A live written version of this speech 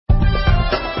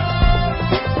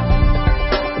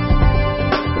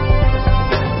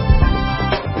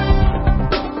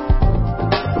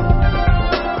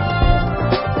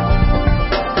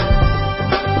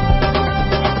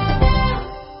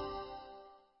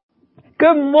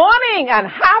Good morning and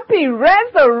happy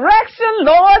Resurrection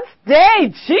Lord's Day.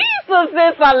 Jesus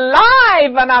is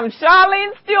alive, and I'm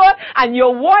Charlene Stewart and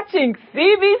you're watching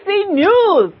CBC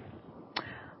News.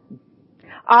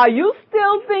 Are you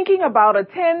still thinking about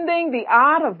attending the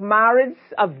Art of Marriage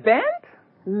event?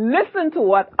 Listen to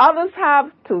what others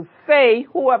have to say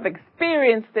who have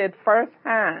experienced it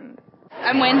firsthand.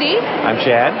 I'm Wendy. I'm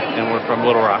Chad, and we're from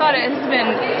Little Rock. I thought it has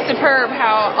been superb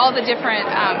how all the different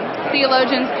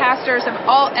theologians, pastors have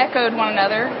all echoed one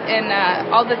another, and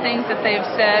all the things that they've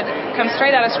said come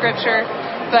straight out of Scripture,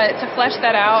 but to flesh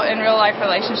that out in real-life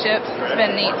relationships, it's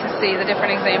been neat to see the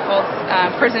different examples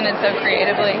presented so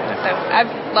creatively. So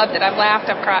I've loved it. I've laughed.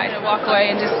 I've cried. I walk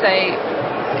away and just say,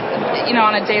 you know,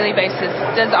 on a daily basis,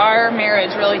 does our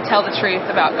marriage really tell the truth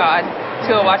about God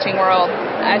to a watching world?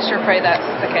 I sure pray that's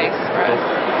the case for us.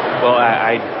 Well,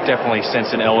 I definitely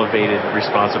sense an elevated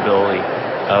responsibility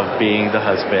of being the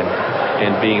husband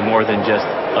and being more than just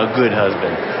a good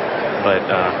husband, but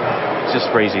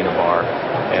just raising the bar,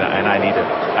 and I need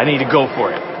to go for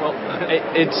it. Well,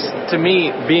 it's to me,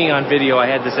 being on video, I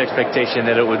had this expectation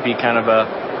that it would be kind of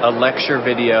a lecture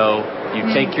video. You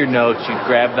take your notes, you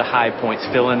grab the high points,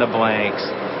 fill in the blanks,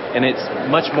 and it's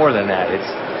much more than that.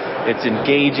 It's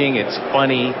engaging, it's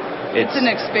funny. It's an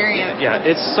experience. Yeah,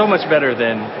 it's so much better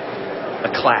than a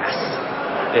class.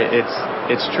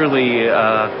 It's truly,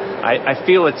 I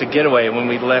feel it's a getaway.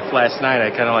 When we left last night,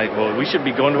 I kind of like, well, we should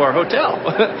be going to our hotel,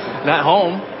 not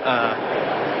home.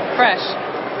 Fresh.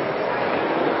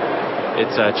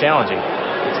 It's challenging.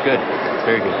 It's good. It's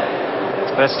very good.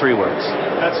 That's 3 words.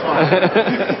 That's fine.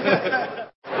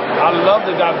 I love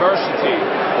the diversity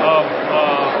of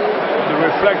the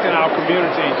reflecting our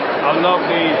community. I love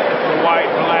the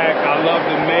white, black. I love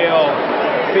the male,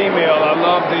 female. I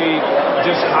love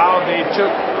just how they took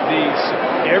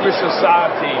every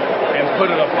society and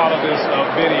put it a part of this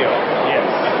video. Yes.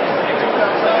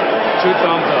 2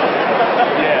 thumbs up.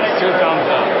 Yes, 2 thumbs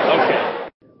up. Okay.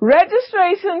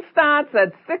 Registration starts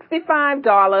at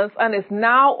 $65 and is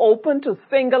now open to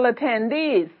single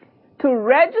attendees. To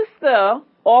register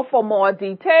or for more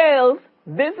details,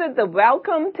 visit the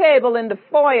welcome table in the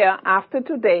foyer after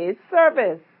today's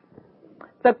service.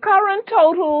 The current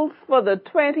totals for the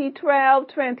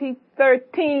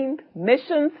 2012-2013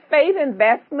 Missions Faith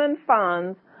Investment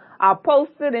Funds are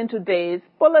posted in today's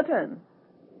bulletin.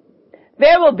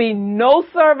 There will be no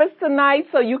service tonight,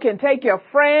 so you can take your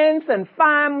friends and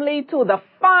family to the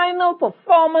final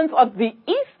performance of the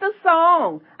Easter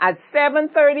song at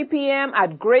 7:30 p.m.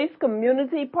 at Grace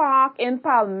Community Park in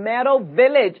Palmetto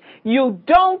Village. You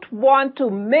don't want to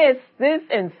miss this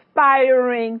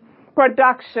inspiring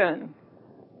production.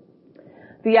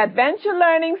 The Adventure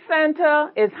Learning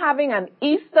Center is having an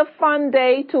Easter Fun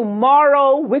Day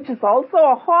tomorrow, which is also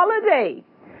a holiday.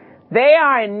 They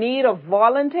are in need of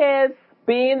volunteers,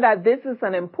 being that this is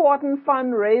an important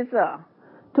fundraiser.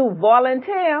 To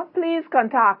volunteer, please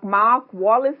contact Mark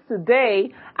Wallace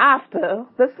today after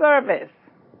the service.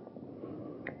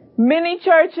 Many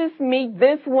churches meet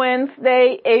this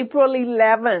Wednesday, April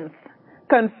 11th.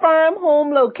 Confirm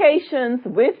home locations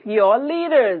with your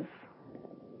leaders.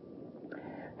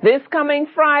 This coming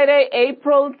Friday,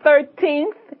 April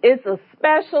 13th, is a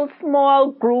special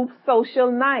small group social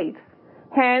night.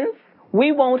 Hence,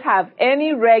 we won't have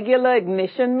any regular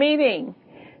ignition meeting.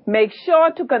 Make sure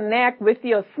to connect with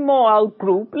your small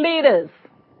group leaders.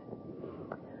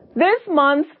 This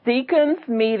month's Deacons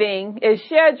meeting is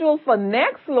scheduled for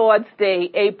next Lord's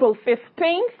Day, April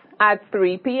 15th at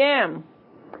 3 p.m.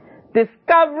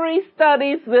 Discovery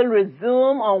studies will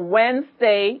resume on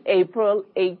Wednesday, April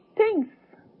 18th.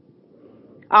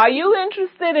 Are you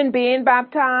interested in being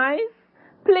baptized?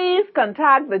 Please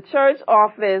contact the church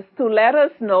office to let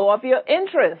us know of your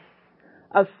interest.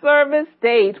 A service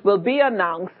date will be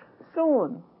announced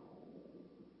soon.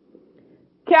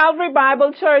 Calvary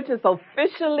Bible Church is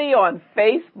officially on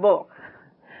Facebook.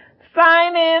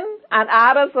 Sign in and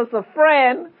add us as a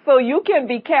friend so you can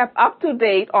be kept up to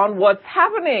date on what's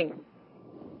happening.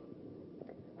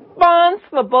 Funds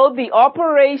for both the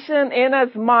Operation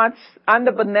Inasmuch and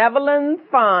the Benevolent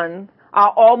Fund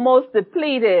are almost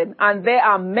depleted, and there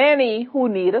are many who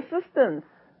need assistance.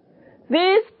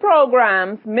 These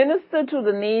programs minister to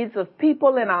the needs of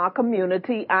people in our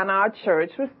community and our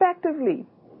church, respectively.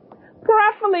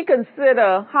 Prayerfully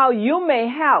consider how you may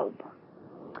help.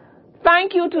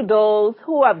 Thank you to those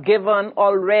who have given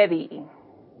already.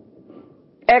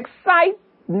 Excite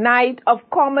Night of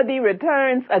Comedy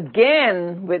returns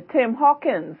again with Tim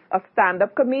Hawkins, a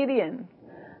stand-up comedian.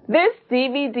 This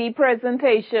DVD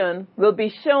presentation will be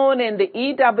shown in the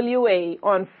EWA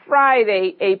on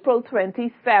Friday, April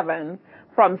 27,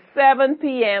 from 7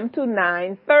 p.m. to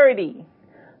 9:30.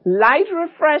 Light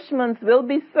refreshments will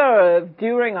be served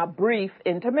during a brief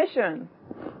intermission.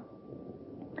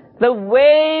 The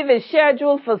wave is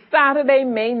scheduled for Saturday,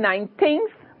 May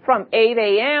 19th from 8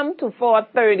 a.m. to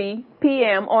 4:30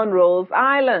 p.m. on Rose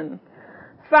Island.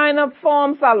 Sign-up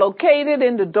forms are located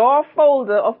in the door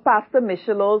folder of Pastor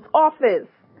Michelot's office.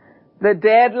 The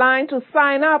deadline to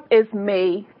sign up is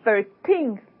May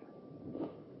 13th.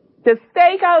 The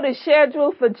stakeout is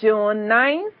scheduled for June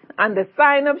 9th, and the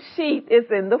sign-up sheet is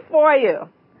in the foyer.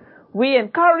 We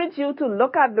encourage you to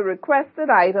look at the requested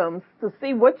items to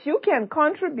see what you can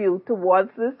contribute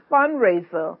towards this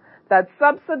fundraiser that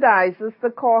subsidizes the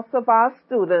cost of our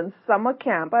students' summer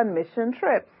camp and mission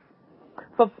trips.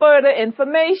 For further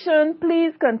information,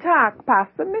 please contact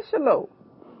Pastor Michelot.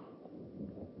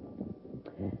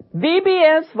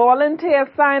 VBS volunteer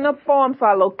sign-up forms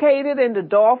are located in the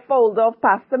door folder of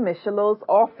Pastor Michelot's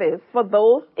office for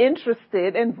those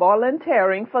interested in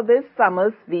volunteering for this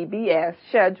summer's VBS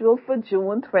scheduled for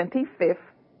June 25th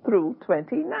through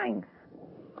 29th.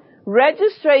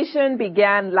 Registration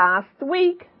began last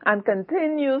week and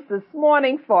continues this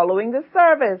morning following the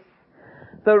service.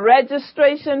 The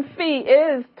registration fee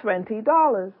is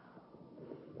 $20.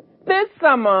 This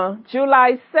summer,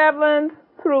 July 7th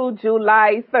through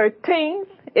July 13th,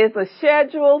 is a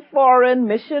scheduled foreign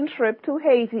mission trip to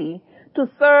Haiti to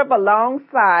serve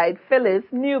alongside Phyllis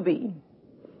Newby.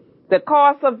 The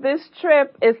cost of this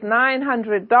trip is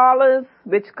 $900,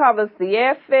 which covers the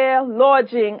airfare,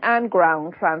 lodging, and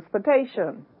ground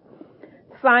transportation.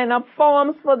 Sign-up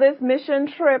forms for this mission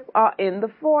trip are in the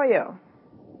foyer.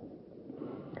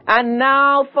 And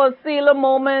now for a Selah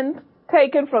moment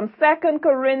taken from 2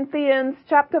 Corinthians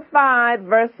chapter 5,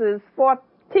 verses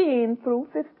 14 through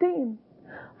 15.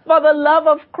 For the love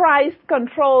of Christ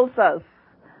controls us,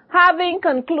 having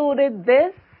concluded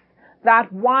this,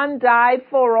 that one died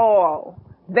for all,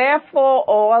 therefore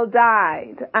all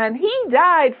died, and he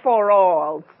died for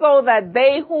all, so that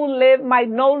they who live might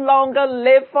no longer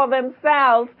live for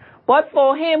themselves, but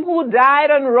for him who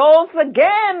died and rose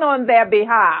again on their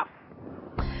behalf.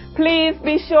 Please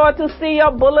be sure to see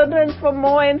your bulletins for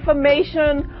more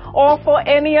information or for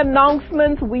any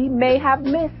announcements we may have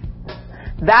missed.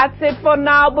 That's it for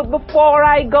now, but before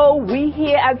I go, we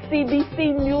here at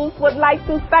CBC News would like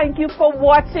to thank you for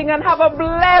watching and have a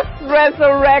blessed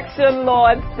Resurrection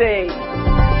Lord's Day.